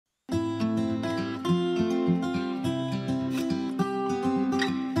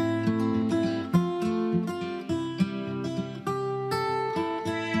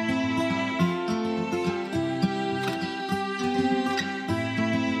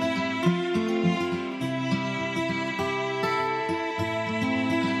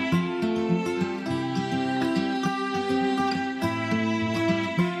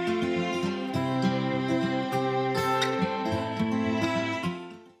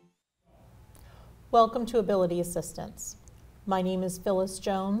Welcome to Ability Assistance. My name is Phyllis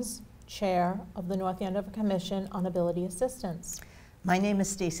Jones, Chair of the North Andover Commission on Ability Assistance. My name is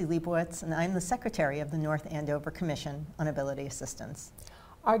Stacey Leibowitz, and I'm the Secretary of the North Andover Commission on Ability Assistance.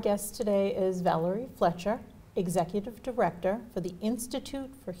 Our guest today is Valerie Fletcher, Executive Director for the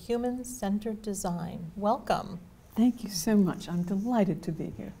Institute for Human-Centered Design. Welcome. Thank you so much. I'm delighted to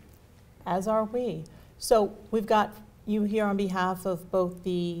be here. As are we. So we've got you here on behalf of both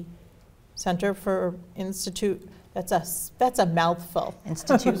the Center for Institute, that's a mouthful.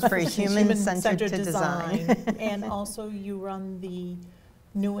 Institute for Human-Centered Design. And also you run the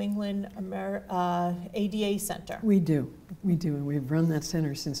New England ADA Center. We do, and we've run that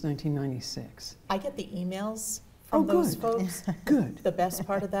center since 1996. I get the emails from those folks. Good. The best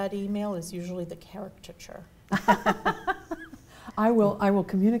part of that email is usually the caricature. I will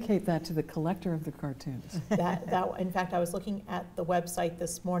communicate that to the collector of the cartoons. In fact, I was looking at the website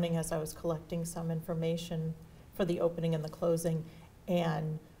this morning as I was collecting some information for the opening and the closing,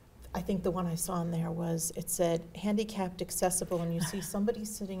 and I think the one I saw in there was, it said handicapped accessible, and you see somebody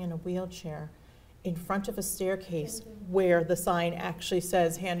sitting in a wheelchair in front of a staircase where the sign actually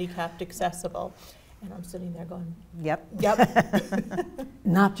says handicapped accessible. And I'm sitting there going, Yep.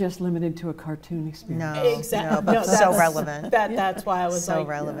 Not just limited to a cartoon experience. No, exactly. no, but so relevant. That's why I was so like,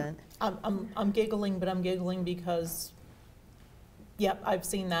 relevant. I'm giggling, but I'm giggling because, yep, I've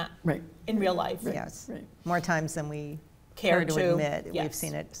seen that in real life. Right. Yes, right. More times than we care to admit. Yes. We've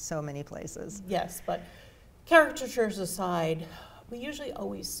seen it so many places. Yes, but caricatures aside, we usually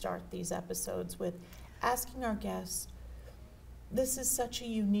always start these episodes with asking our guests, this is such a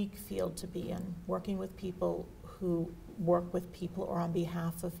unique field to be in, working with people who work with people or on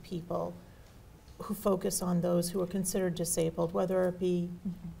behalf of people who focus on those who are considered disabled, whether it be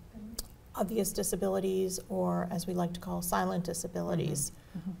obvious disabilities or, as we like to call, silent disabilities.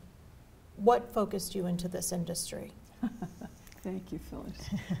 What focused you into this industry? Thank you, Phyllis.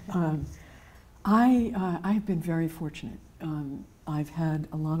 I've been very fortunate. I've had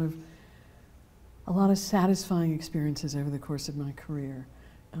a lot of satisfying experiences over the course of my career,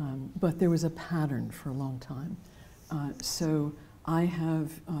 but there was a pattern for a long time. So I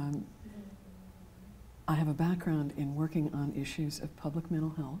have a background in working on issues of public mental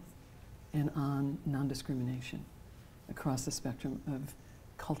health and on non-discrimination across the spectrum of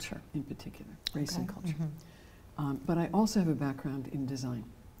culture in particular, race and culture. But I also have a background in design.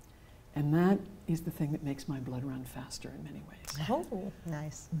 And that is the thing that makes my blood run faster in many ways. Oh,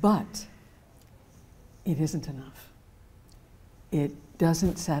 nice. But it isn't enough. It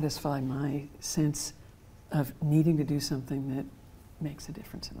doesn't satisfy my sense of needing to do something that makes a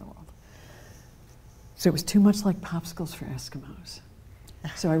difference in the world. So it was too much like popsicles for Eskimos.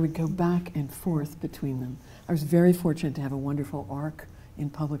 So I would go back and forth between them. I was very fortunate to have a wonderful arc in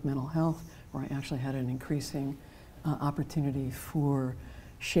public mental health, where I actually had an increasing opportunity for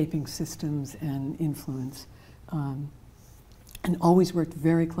shaping systems and influence, and always worked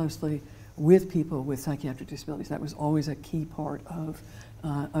very closely with people with psychiatric disabilities. That was always a key part of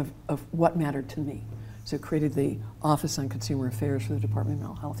what mattered to me. So created the Office on Consumer Affairs for the Department of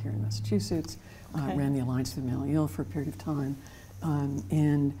Mental Health here in Massachusetts, ran the Alliance for the Mentally Ill for a period of time,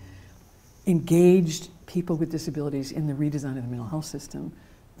 and engaged people with disabilities in the redesign of the mental health system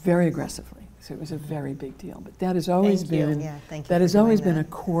very aggressively. So it was a very big deal. But that has always been a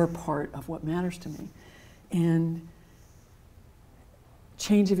core part of what matters to me. And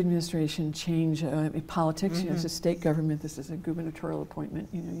change of administration, change in politics. You know, it's a state government. This is a gubernatorial appointment.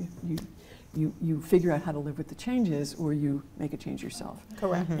 You know, you figure out how to live with the changes, or you make a change yourself.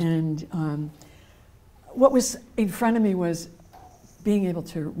 correct. And what was in front of me was being able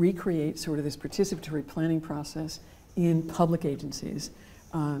to recreate sort of this participatory planning process in public agencies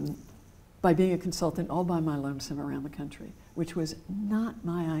by being a consultant all by my lonesome around the country, which was not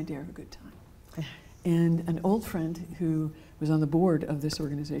my idea of a good time. And an old friend who was on the board of this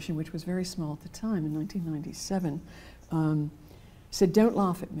organization, which was very small at the time, in 1997, said, "Don't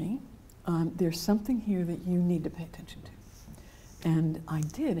laugh at me. There's something here that you need to pay attention to." And I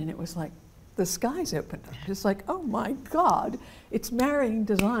did, and it was like the skies opened up. It's like, oh my God, it's marrying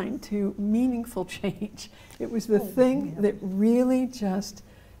design to meaningful change. It was the thing that really just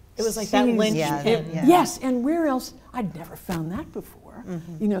It was like that linchpin. Yes, and where else? I'd never found that before.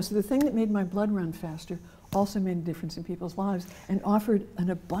 You know, so the thing that made my blood run faster also made a difference in people's lives and offered an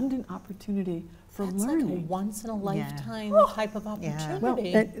abundant opportunity for learning. Like a once in a lifetime type of opportunity. Well,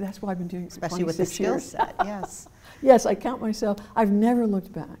 that's why I've been doing it for Especially with the 26 skill years. set, yes. Yes, I count myself. I've never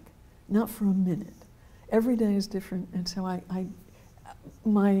looked back, not for a minute. Every day is different, and so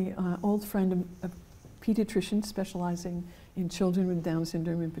my old friend, a pediatrician specializing in children with Down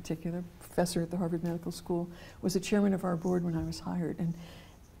syndrome in particular, professor at the Harvard Medical School, was the chairman of our board when I was hired. And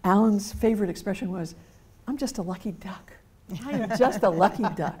Alan's favorite expression was, "I'm just a lucky duck. I am just a lucky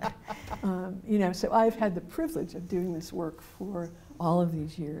duck." You know, so I've had the privilege of doing this work for all of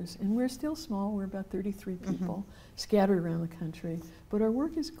these years. And we're still small. We're about 33 people scattered around the country. But our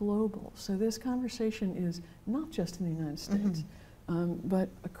work is global. So this conversation is not just in the United States, but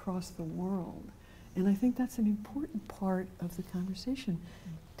across the world. And I think that's an important part of the conversation.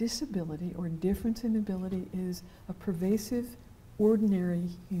 Disability or difference in ability is a pervasive, ordinary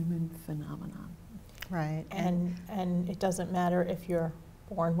human phenomenon. Right. And it doesn't matter if you're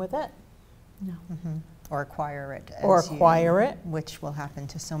born with it. No. Or acquire it. Or acquire it. Which will happen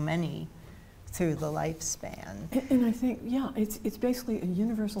to so many through the lifespan. And I think, yeah, it's basically a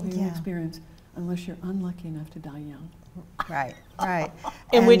universal human experience unless you're unlucky enough to die young. Right, right.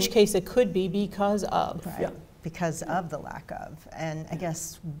 In which case it could be because of. Right, because of the lack of. And I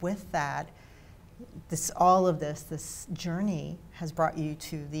guess with that, all of this journey has brought you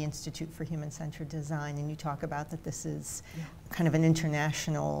to the Institute for Human-Centered Design, and you talk about that this is kind of an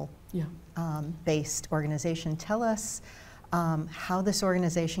international based organization. Tell us how this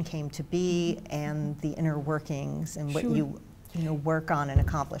organization came to be and the inner workings and what you work on and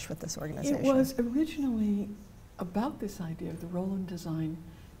accomplish with this organization. It was originally about this idea of the role of design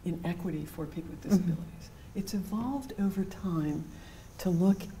in equity for people with disabilities. It's evolved over time to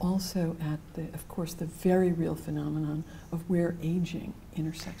look also at, of course, the very real phenomenon of where aging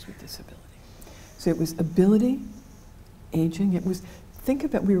intersects with disability. So it was ability, aging. It was, think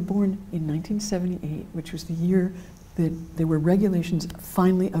about, we were born in 1978, which was the year that there were regulations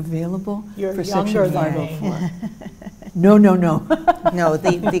finally available for Section 504. No. No,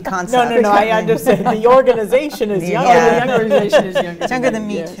 the concept. No, I understand. The organization is younger. The young organization is younger. It's younger than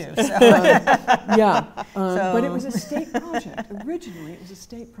me, too. So. But it was a state project. Originally, it was a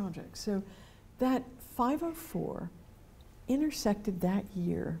state project. So that 504 intersected that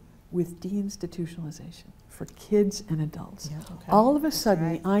year with deinstitutionalization for kids and adults. Yeah, okay. All of a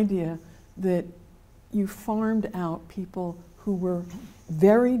sudden, the idea that you farmed out people who were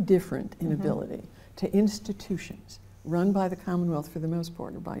very different in ability to institutions run by the Commonwealth for the most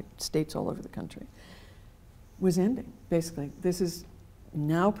part, or by states all over the country, was ending. Basically, this is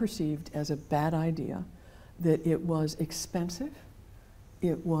now perceived as a bad idea, that it was expensive,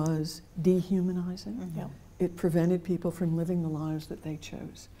 it was dehumanizing, it prevented people from living the lives that they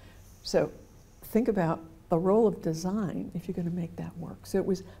chose. So think about the role of design if you're going to make that work. So it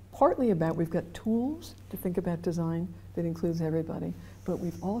was partly about, we've got tools to think about design that includes everybody, but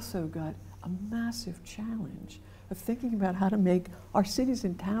we've also got a massive challenge of thinking about how to make our cities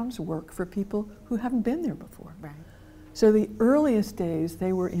and towns work for people who haven't been there before. Right. So the earliest days,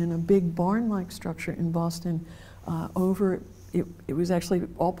 they were in a big barn-like structure in Boston it was actually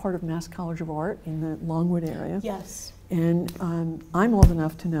all part of Mass College of Art in the Longwood area. Yes. And I'm old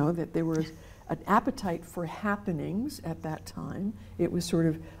enough to know that there was an appetite for happenings at that time. It was sort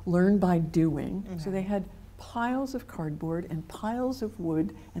of learn by doing. So they had piles of cardboard and piles of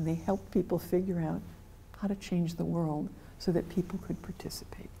wood, and they helped people figure out how to change the world so that people could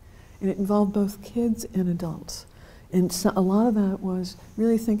participate. And it involved both kids and adults. And so a lot of that was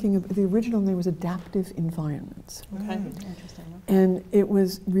really thinking of, the original name was adaptive environments. Okay. Interesting. And it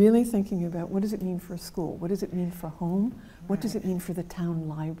was really thinking about, what does it mean for a school? What does it mean for home? What does it mean for the town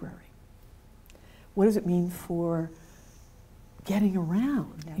library? What does it mean for getting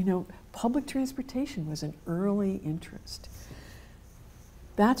around? You know, public transportation was an early interest.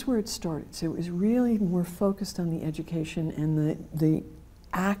 That's where it started. So it was really more focused on the education and the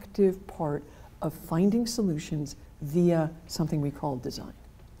active part of finding solutions via something we call design.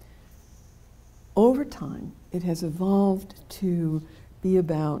 Over time, it has evolved to be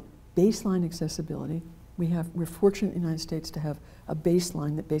about baseline accessibility. We're fortunate in the United States to have a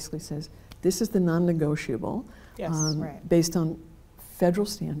baseline that basically says, this is the non-negotiable, based on federal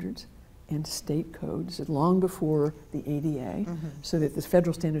standards and state codes, long before the ADA, so that the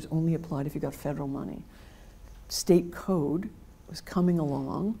federal standards only applied if you got federal money. State code was coming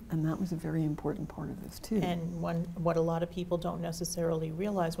along, and that was a very important part of this too. And what a lot of people don't necessarily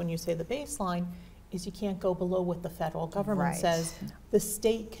realize when you say the baseline is you can't go below what the federal government says. The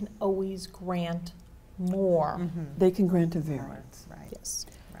state can always grant more. They can grant a variance. Yes.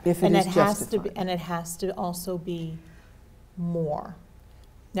 If it is justified. And it has to also be more.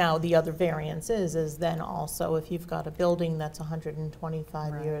 Now, the other variance is then also if you've got a building that's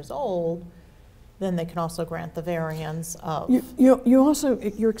 125 years old, then they can also grant the variance of.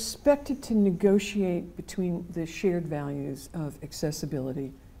 You're expected to negotiate between the shared values of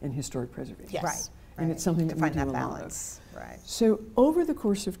accessibility and historic preservation. Yes. and it's something to that we find do that a lot of. balance. Right. So over the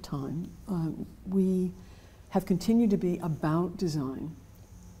course of time, we have continued to be about design,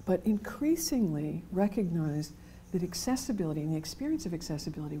 but increasingly recognized that accessibility and the experience of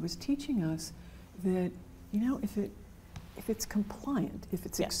accessibility was teaching us that, you know, if it's compliant, if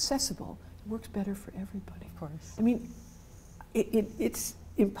it's accessible, it works better for everybody. Of course. I mean, it's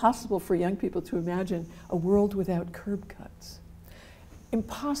impossible for young people to imagine a world without curb cuts.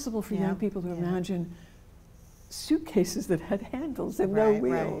 Impossible for young people to imagine suitcases that had handles and no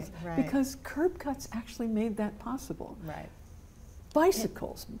wheels, because curb cuts actually made that possible. Right.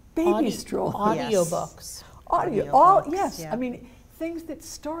 Bicycles, baby strollers, audiobooks. Yes. I mean, things that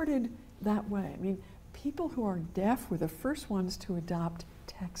started that way. I mean, people who are deaf were the first ones to adopt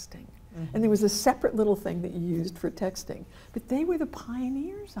texting. And there was a separate little thing that you used for texting. But they were the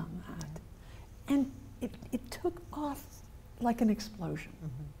pioneers on that. And it took off like an explosion.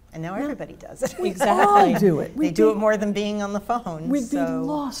 And now everybody does it. We all do it. They do it more than being on the phone. We'd be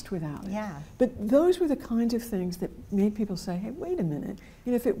lost without it. Yeah. But those were the kinds of things that made people say, hey, wait a minute.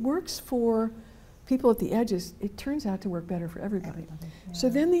 You know, if it works for people at the edges, it turns out to work better for everybody. So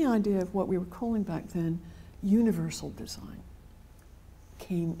then the idea of what we were calling back then universal design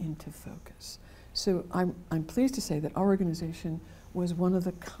came into focus. So I'm pleased to say that our organization was one of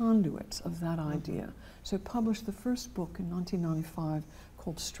the conduits of that idea. So it published the first book in 1995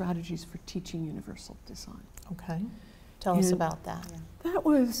 called Strategies for Teaching Universal Design. Okay. Tell us about that. That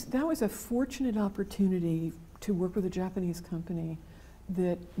was a fortunate opportunity to work with a Japanese company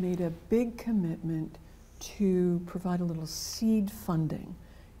that made a big commitment to provide a little seed funding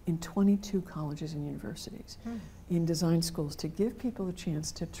in 22 colleges and universities in design schools to give people a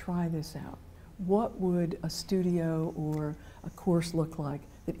chance to try this out. What would a studio or a course look like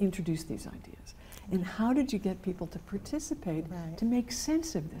that introduced these ideas? And how did you get people to participate to make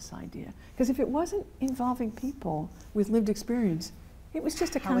sense of this idea? Because if it wasn't involving people with lived experience, it was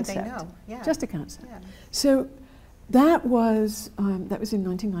just a concept. How would they know? Just a concept. So that was in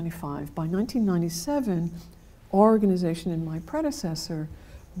 1995. By 1997, our organization and my predecessor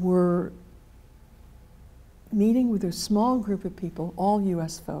were meeting with a small group of people, all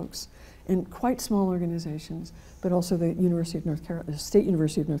U.S. folks, and quite small organizations, but also the University of North Carolina, the State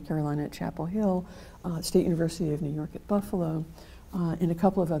University of North Carolina at Chapel Hill, State University of New York at Buffalo, and a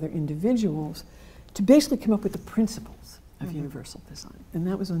couple of other individuals, to basically come up with the principles of universal design. And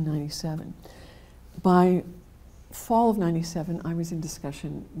that was in 97. By fall of 97, I was in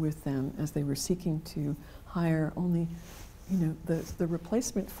discussion with them as they were seeking to hire only, you know, the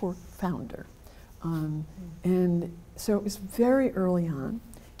replacement for founder. And so it was very early on,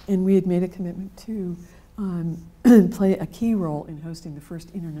 and we had made a commitment to play a key role in hosting the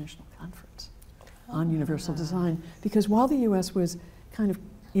first international conference on universal design, because while the U.S. was kind of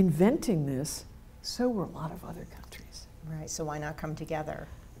inventing this, so were a lot of other countries. Right, so why not come together?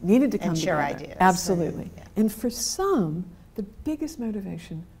 Needed to come and together. share ideas. Absolutely. Yeah. And for some, the biggest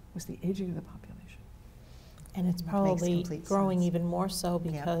motivation was the aging of the population. And it's probably growing even more so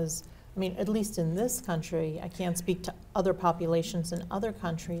because, I mean, at least in this country, I can't speak to other populations in other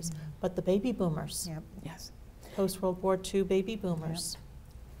countries, but the baby boomers. Yes. Post-World War II baby boomers.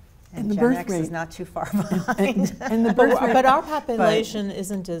 And the Gen birth X rate is not too far behind. And the birth rate, But our population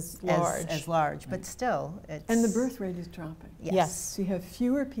isn't as large. As large, but still, it's... and the birth rate is dropping. Yes. So you have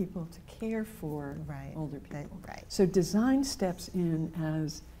fewer people to care for older people. Right. So design steps in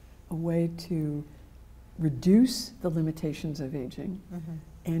as a way to reduce the limitations of aging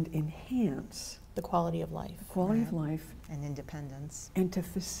and enhance The quality of life. quality of life And independence. and to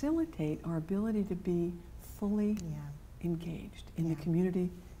facilitate our ability to be fully engaged in the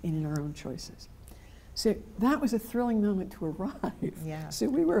community and in our own choices. So that was a thrilling moment to arrive. Yeah. So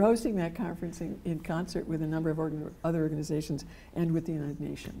we were hosting that conference in concert with a number of other organizations and with the United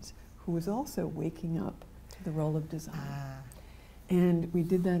Nations, who was also waking up to the role of design. And we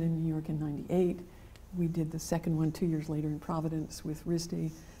did that in New York in '98. We did the second one 2 years later in Providence with RISD.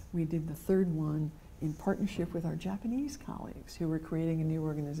 We did the third one in partnership with our Japanese colleagues who were creating a new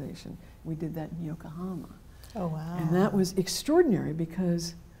organization. We did that in Yokohama. Oh, wow. And that was extraordinary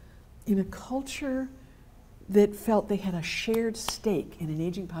because in a culture that felt they had a shared stake in an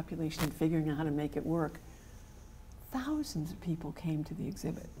aging population and figuring out how to make it work, thousands of people came to the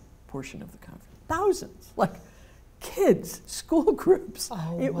exhibit portion of the conference. Thousands, like kids, school groups.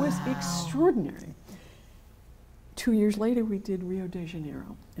 Oh, it was wow. extraordinary. 2 years later, we did Rio de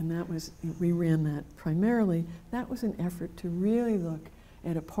Janeiro, and that was, we ran that primarily. That was an effort to really look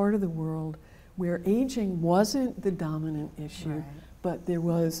at a part of the world where aging wasn't the dominant issue, but there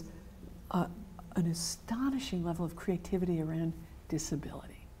was an astonishing level of creativity around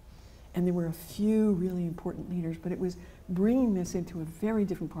disability. and there were a few really important leaders, but it was bringing this into a very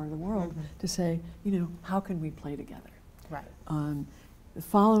different part of the world to say, you know, how can we play together? Right. The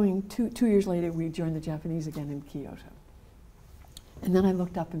following, two years later, we joined the Japanese again in Kyoto. And then I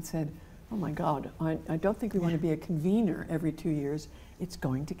looked up and said, oh my God, I don't think we want to be a convener every 2 years. It's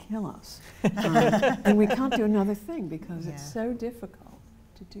going to kill us. And we can't do another thing because it's so difficult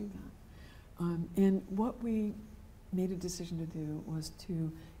to do that. And what we made a decision to do was to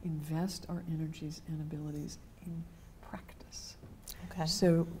invest our energies and abilities in practice. Okay.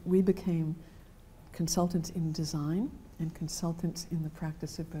 So we became consultants in design and consultants in the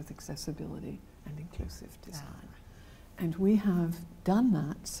practice of both accessibility and inclusive design. And we have done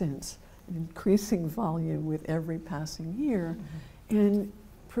that since, an increasing volume with every passing year, and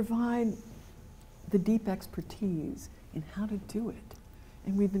provide the deep expertise in how to do it.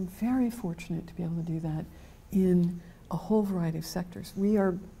 And we've been very fortunate to be able to do that in a whole variety of sectors. We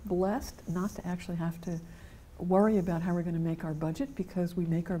are blessed not to actually have to worry about how we're going to make our budget, because we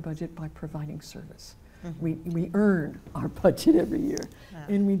make our budget by providing service. We earn our budget every year.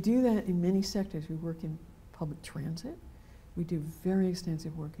 And we do that in many sectors. We work in public transit. We do very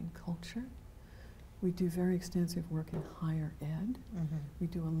extensive work in culture. We do very extensive work in higher ed. We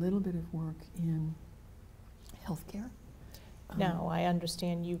do a little bit of work in healthcare. Now, I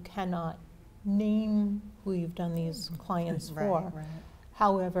understand you cannot name who you've done these clients for. Right.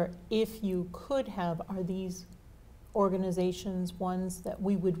 However, if you could have, are these organizations ones that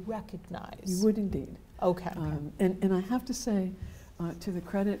we would recognize? You would indeed. Okay. And I have to say, to the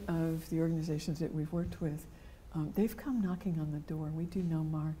credit of the organizations that we've worked with, they've come knocking on the door. We do no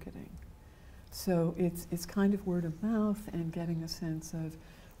marketing. So it's kind of word of mouth and getting a sense of,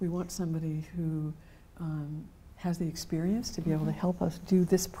 we want somebody who has the experience to be able to help us do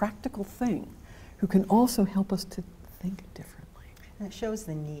this practical thing, who can also help us to think differently. And it shows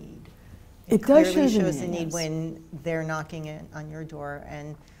the need. It does clearly show shows the the need need. when they're knocking it on your door.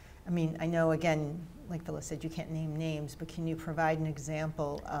 And I mean, I know, again, like Phyllis said, you can't name names, but can you provide an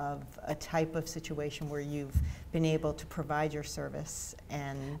example of a type of situation where you've been able to provide your service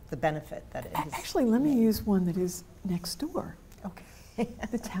and the benefit that it has? Actually, let me use one that is next door. Okay.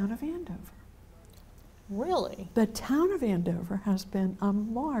 The town of Andover. Really? The town of Andover has been a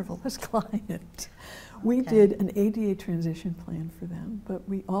marvelous client. We Okay. did an ADA transition plan for them, but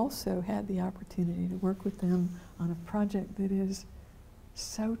we also had the opportunity to work with them on a project that is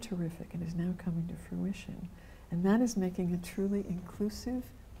so terrific and is now coming to fruition. And that is making a truly inclusive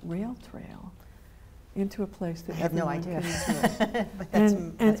rail trail into a place that I have no everyone idea. can enjoy. But that's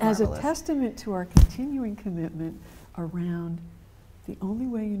And that's as a marvelous. testament to our continuing commitment around the only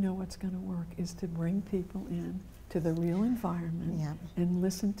way you know what's going to work is to bring people in to the real environment Yeah. and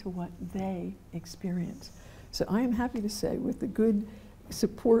listen to what they experience. So I am happy to say, with the good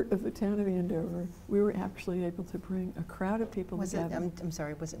support of the town of Andover, we were actually able to bring a crowd of people Was it, together. I'm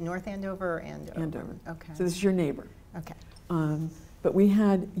sorry, was it North Andover or Andover? Andover. Okay. So this is your neighbor. Okay. But we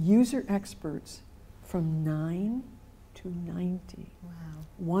had user experts from 9 to 90 Wow.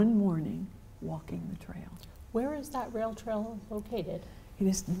 one morning walking the trail. Where is that rail trail located? It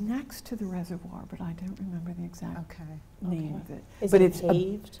is next to the reservoir, but I don't remember the exact Okay. name Okay. of it. Is But it it's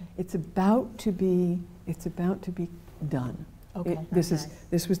paved? It's about to be done. Okay.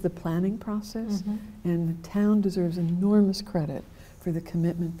 This was the planning process, Mhm. and the town deserves enormous credit for the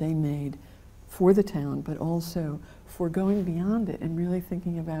commitment they made for the town, but also for going beyond it and really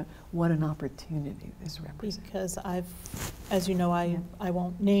thinking about what an opportunity this represents. Because as you know, I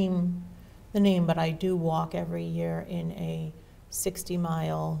won't name the name, but I do walk every year in a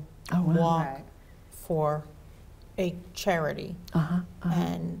 60-mile Oh, wow. walk Right. for a charity. Uh-huh, uh-huh.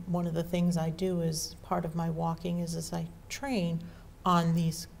 And one of the things I do as part of my walking is I train on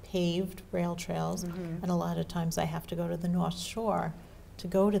these paved rail trails, Mhm. and a lot of times I have to go to the North Shore to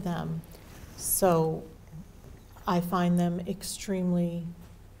go to them. So I find them extremely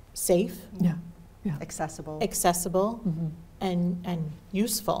safe, Yeah, yeah. Accessible. accessible, Mhm. and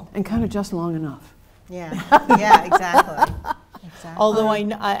useful. And kind of just long enough. Yeah. Yeah. Exactly. Exactly. Although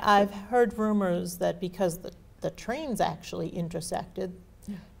I've heard rumors that because the trains actually intersected,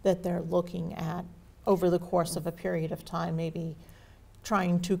 Yeah. that they're looking at, over the course of a period of time, maybe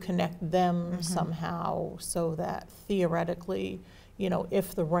trying to connect them Mhm. somehow, so that theoretically,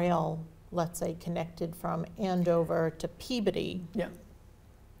 if the rail, let's say, connected from Andover to Peabody, Yeah.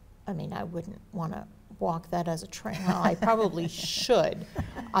 I mean, I wouldn't want to walk that as a train. Well, I probably should.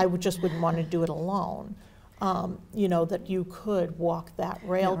 I just wouldn't want to do it alone. That you could walk that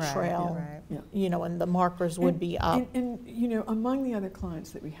rail Right, trail, right. and the markers would be up. And among the other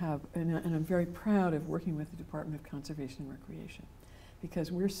clients that we have, and I'm very proud of working with the Department of Conservation and Recreation,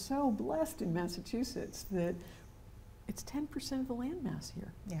 because we're so blessed in Massachusetts that it's 10% of the landmass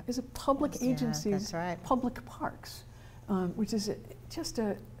here. Yeah. Is a public Yes. Yeah, agencies, that's right. public parks, which is just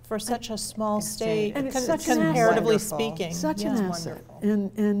a For such a small It's state, And it's such an comparatively asset. speaking. such yeah. an It's asset.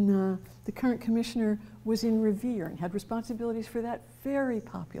 wonderful. And the current commissioner was in Revere and had responsibilities for that very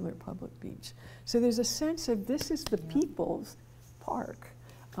popular public beach. So there's a sense of this is the people's park.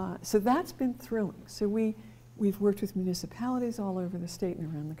 So that's been thrilling. So we've worked with municipalities all over the state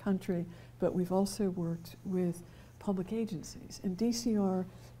and around the country, but we've also worked with public agencies. And DCR,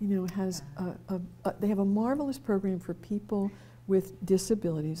 has they have a marvelous program for people with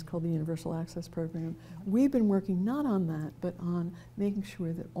disabilities called the Universal Access Program. We've been working not on that, but on making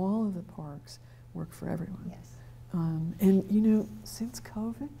sure that all of the parks work for everyone. Yes. And since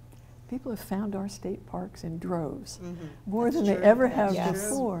COVID, people have found our state parks in droves, more That's than they true. ever have Yes.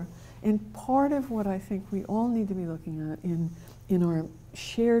 before. And part of what I think we all need to be looking at in our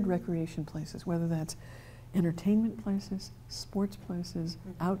shared recreation places, whether that's entertainment places, sports places,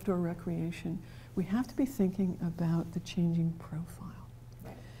 outdoor recreation, we have to be thinking about the changing profile.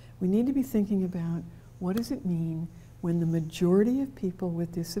 Right. We need to be thinking about what does it mean when the majority of people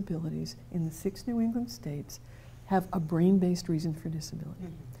with disabilities in the 6 New England states have a brain-based reason for disability.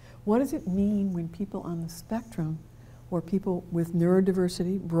 What does it mean when people on the spectrum or people with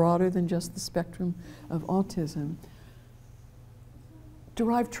neurodiversity, broader than just the spectrum of autism,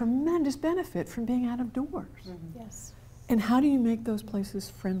 derive tremendous benefit from being out of doors? Yes. And how do you make those places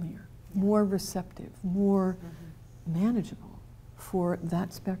friendlier, more receptive, more manageable for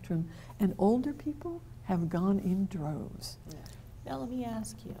that spectrum? And older people have gone in droves. Now let me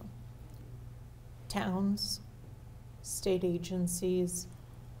ask you, towns, state agencies,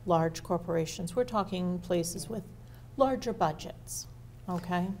 large corporations, we're talking places with larger budgets,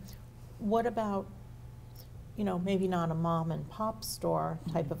 okay? What about, maybe not a mom and pop store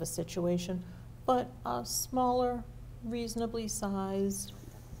type of a situation, but a smaller, reasonably sized,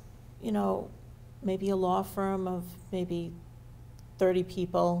 maybe a law firm of maybe 30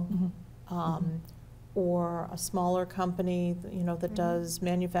 people, or a smaller company, that does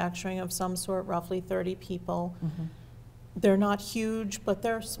manufacturing of some sort, roughly 30 people. They're not huge, but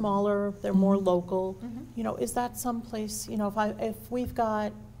they're smaller, they're more local. Is that someplace, if we've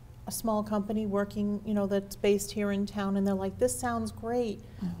got a small company working, that's based here in town, and they're like, this sounds great,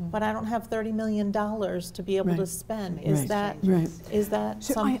 but I don't have $30 million to be able to spend. Is that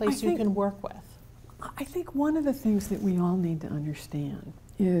So someplace I you think- can work with? I think one of the things that we all need to understand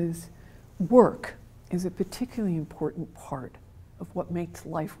is work is a particularly important part of what makes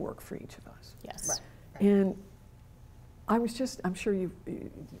life work for each of us. Yes. And I'm sure you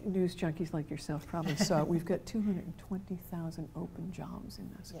news junkies like yourself probably saw it. We've got 220,000 open jobs in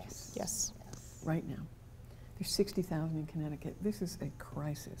Massachusetts Yes. right now. There's 60,000 in Connecticut. This is a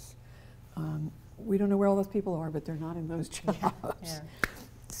crisis. We don't know where all those people are, but they're not in those jobs. Yeah.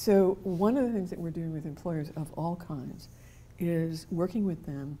 So one of the things that we're doing with employers of all kinds is working with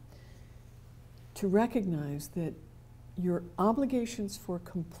them to recognize that your obligations for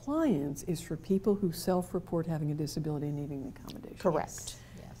compliance is for people who self-report having a disability and needing accommodation. Correct.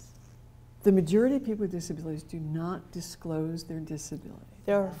 Yes. The majority of people with disabilities do not disclose their disability.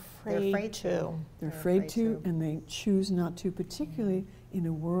 They're They're afraid afraid to. to. They're afraid to, and they choose not to, particularly in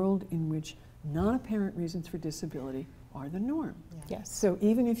a world in which non-apparent reasons for disability are the norm. Yes. So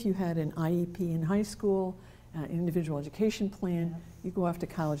even if you had an IEP in high school, an individual education plan, you go off to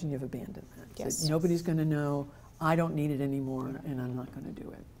college and you've abandoned that. Yes. So nobody's going to know, I don't need it anymore, and I'm not going to do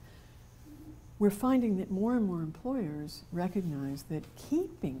it. We're finding that more and more employers recognize that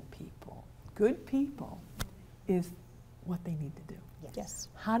keeping people, good people, is what they need to do. Yes.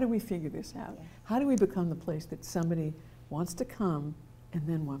 How do we figure this out? Yeah. How do we become the place that somebody wants to come and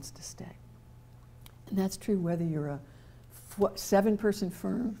then wants to stay? And that's true whether you're a 7-person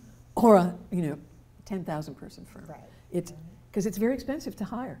firm or a 10,000 person firm. Right. It's because it's very expensive to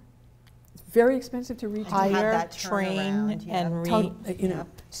hire. It's very expensive to reach. And to have Hire, that train, turnaround, yeah. and Tot-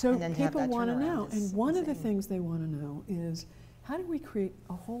 So And then to have people that want to turnaround know, is and one of the insane. things they want to know is how do we create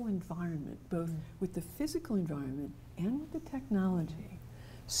a whole environment, both with the physical environment and with the technology,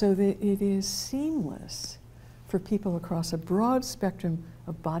 so that it is seamless for people across a broad spectrum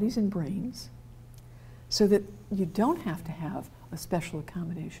of bodies and brains, so that you don't have to have a special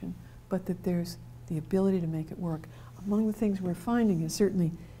accommodation, but that there's the ability to make it work. Among the things we're finding is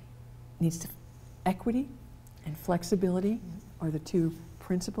certainly needs to equity and flexibility are the two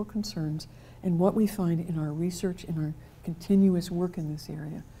principal concerns. And what we find in our research, in our continuous work in this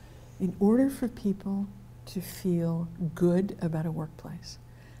area, in order for people to feel good about a workplace,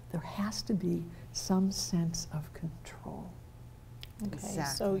 there has to be some sense of control. Okay, so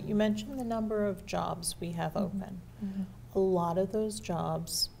Exactly. you mentioned the number of jobs we have open. A lot of those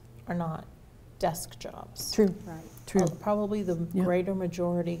jobs are not desk jobs. True, Right. true. Probably the Yeah. greater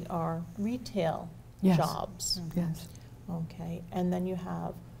majority are retail Yes. jobs. Yes. Okay, and then you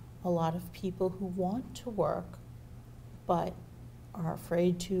have a lot of people who want to work but are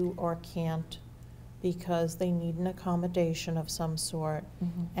afraid to or can't because they need an accommodation of some sort.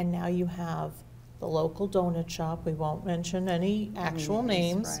 Mhm. And now you have the local donut shop, we won't mention any actual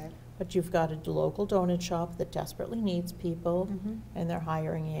names, Right. but you've got a local donut shop that desperately needs people, Mhm. and they're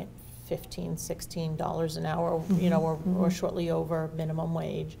hiring it $15, $16 an hour, you know, or Mhm. shortly over minimum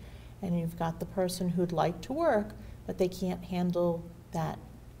wage. And you've got the person who'd like to work, but they can't handle that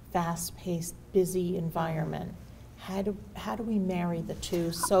fast-paced, busy environment. How do we marry the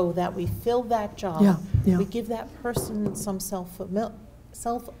two so that we fill that job? Yeah, yeah. We give that person some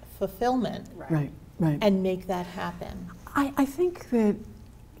self-fulfillment Right, right. and make that happen. I think that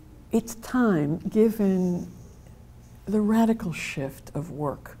it's time, given the radical shift of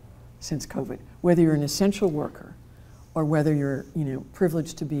work since COVID, whether you're an essential worker or whether you're, you know,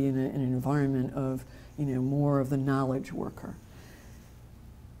 privileged to be in an environment of, you know, more of the knowledge worker.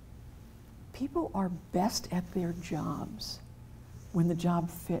 People are best at their jobs when the job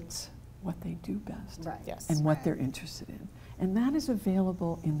fits what they do best Right. Yes. and what Right. they're interested in. And that is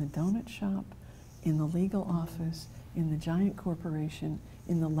available in the donut shop, in the legal office, in the giant corporation,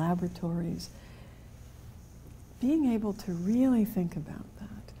 in the laboratories. Being able to really think about that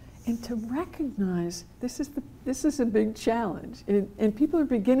and to recognize this is a big challenge, and people are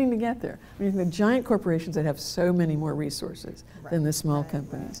beginning to get there. I mean, the giant corporations that have so many more resources than the small Right,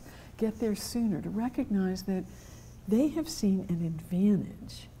 companies get there sooner, to recognize that they have seen an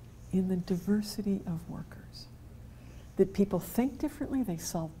advantage in the diversity of workers. That people think differently, they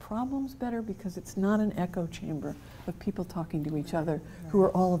solve problems better because it's not an echo chamber of people talking to each other who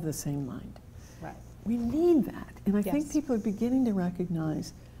are all of the same mind. Right. We need that, and I think Yes. people are beginning to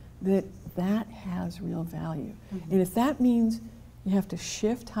recognize that that has real value. Mhm. And if that means you have to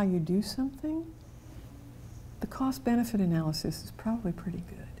shift how you do something, the cost-benefit analysis is probably pretty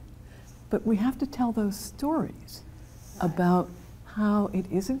good. But we have to tell those stories about how it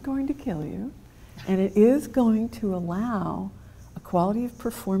isn't going to kill you, and it is going to allow a quality of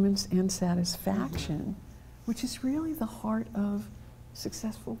performance and satisfaction, which is really the heart of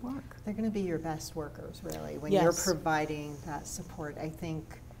successful work. They're going to be your best workers, really, when Yes. you're providing that support. I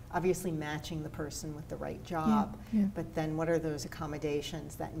think obviously matching the person with the right job, yeah. but then what are those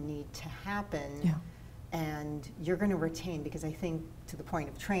accommodations that need to happen? Yeah. And you're going to retain, because I think to the point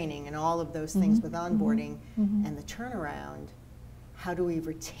of training and all of those things with onboarding and the turnaround, how do we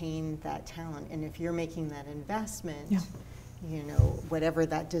retain that talent? And if you're making that investment, Yeah. you know, whatever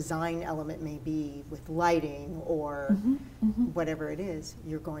that design element may be with lighting or whatever it is,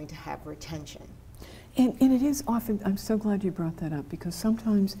 you're going to have retention. And it is often, I'm so glad you brought that up, because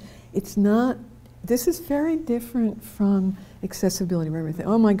sometimes it's not, this is very different from accessibility, where we think,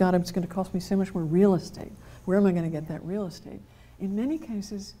 oh my God, it's going to cost me so much more real estate. Where am I going to get that real estate? In many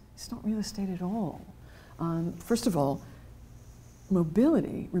cases, it's not real estate at all. First of all,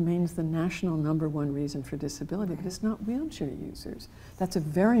 mobility remains the national #1 reason for disability, but it's not wheelchair users. That's a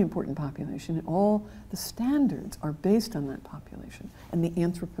very important population, and all the standards are based on that population, and the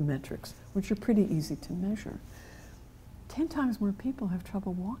anthropometrics, which are pretty easy to measure. 10 times more people have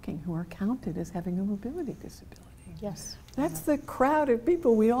trouble walking who are counted as having a mobility disability. Yes. That's the crowd of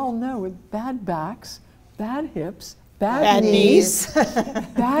people we all know with bad backs, bad hips, bad Bad knees, knees.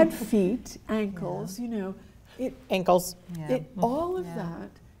 bad feet, ankles, you know. Ankles. All of Yeah. that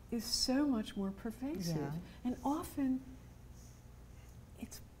is so much more pervasive. Yeah. And often,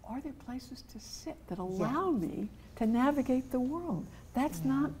 are there places to sit that allow me to navigate the world? That's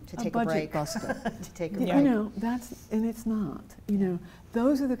not To a take a budget break. buster. To take a You break. know, and it's not. You know,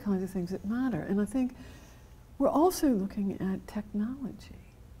 those are the kinds of things that matter. And I think we're also looking at technology,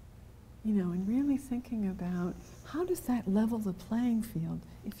 you know, and really thinking about how does that level the playing field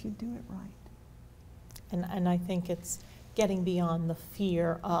if you do it right? And I think it's getting beyond the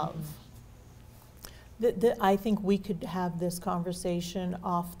fear of. I think we could have this conversation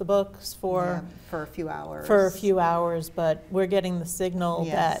off the books Yeah, for a few hours. for a few hours, but we're getting the signal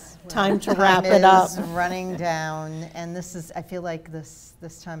Yes. that time to Time wrap it up. is running down, and this is, I feel like this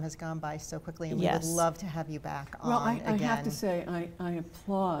time has gone by so quickly, and we would Yes. love to have you back Well, on I again. have to say, I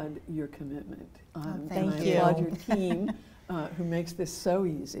applaud your commitment. And thank I you. applaud your team who makes this so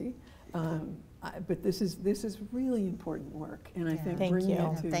easy. But this is really important work, and I Yeah. think Thank bringing you.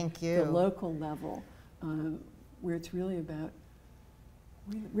 it to Thank the you. local level, where it's really about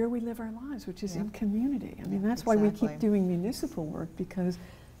where we live our lives, which is Yeah. in community. I mean, that's why Exactly. we keep doing municipal work, because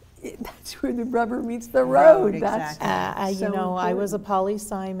that's where the rubber meets the road. That's exactly. so You know, I was a important.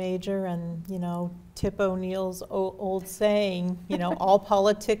 poli-sci major, and, you know, Tip O'Neill's old saying, you know, all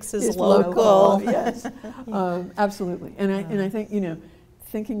politics is local. Yes, absolutely. And I think, you know,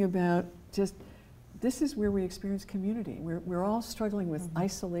 thinking about just, this is where we experience community. We're all struggling with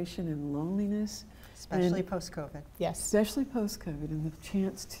isolation and loneliness. Especially post-COVID. Yes. Especially post-COVID, and the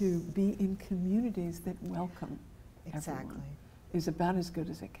chance to be in communities that welcome Exactly. everyone is about as good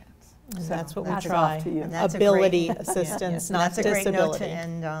as it gets. And So that's what we hats try. off to you. And that's a Ability great- assistance, And not that's a great note disability. to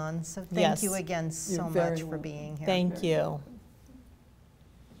end on. So thank Yes. you again so You're much very for welcome. being here. Thank Very you. welcome.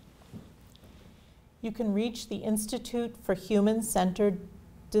 You can reach the Institute for Human-Centered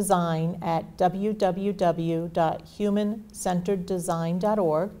Design at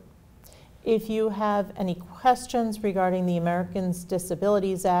www.humancentereddesign.org. If you have any questions regarding the Americans with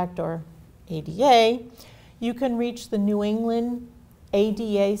Disabilities Act or ADA, you can reach the New England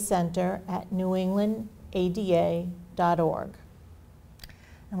ADA Center at newenglandada.org.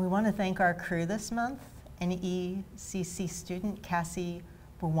 And we want to thank our crew this month, NECC student Cassie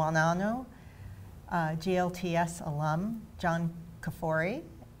Buwanano, GLTS alum John Kafori,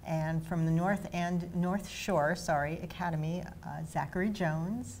 and from the North Shore Academy, Zachary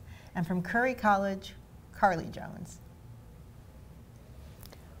Jones, and from Curry College, Carly Jones.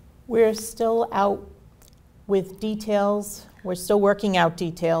 We're still out with details. We're still working out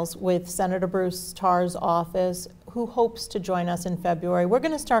details with Senator Bruce Tarr's office, who hopes to join us in February. We're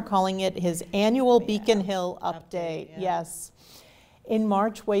going to start calling it his annual Beacon Hill update. yeah. Yes. In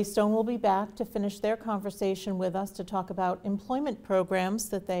March, Waystone will be back to finish their conversation with us to talk about employment programs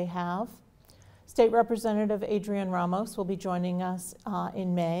that they have. State Representative Adrian Ramos will be joining us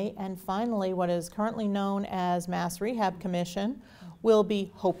in May. And finally, what is currently known as Mass Rehab Commission will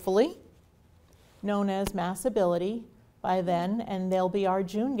be, hopefully, known as Mass Ability by then, and they'll be our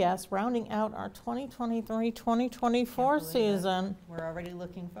June guests, rounding out our 2023-2024 season. We're already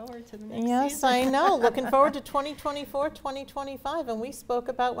looking forward to the next Yes, season. I know. Looking forward to 2024-2025, and we spoke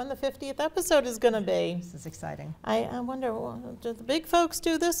about when the 50th episode is going to be. This is exciting. I wonder, do the big folks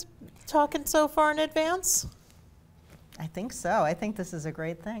do this, talking so far in advance? I think so. I think this is a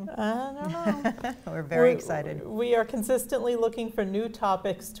great thing. I don't know. We're very excited. We are consistently looking for new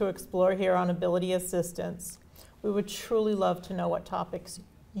topics to explore here on Ability Assistance. We would truly love to know what topics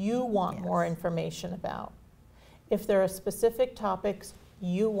you want more information about. If there are specific topics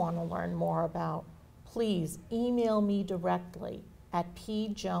you want to learn more about, please email me directly at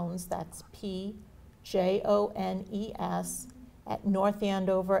pjones, that's PJONES, at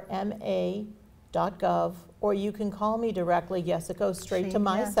northandoverma.gov, or you can call me directly. Yes, it goes straight to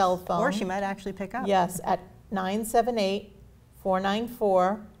my cell phone. Or she might actually pick up. Yes, at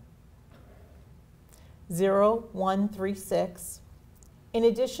 978-494-0136. In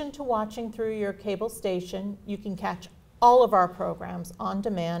addition to watching through your cable station, you can catch all of our programs on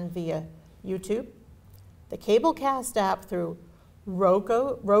demand via YouTube, the Cablecast app through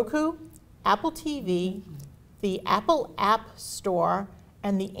Roku, Apple TV, the Apple App Store,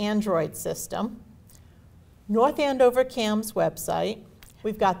 and the Android system. North Andover CAM's website.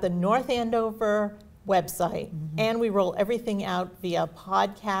 We've got the North Andover website, and we roll everything out via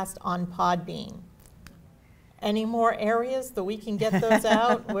podcast on Podbean. Any more areas that we can get those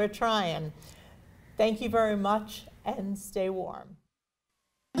out? We're trying. Thank you very much, and stay warm.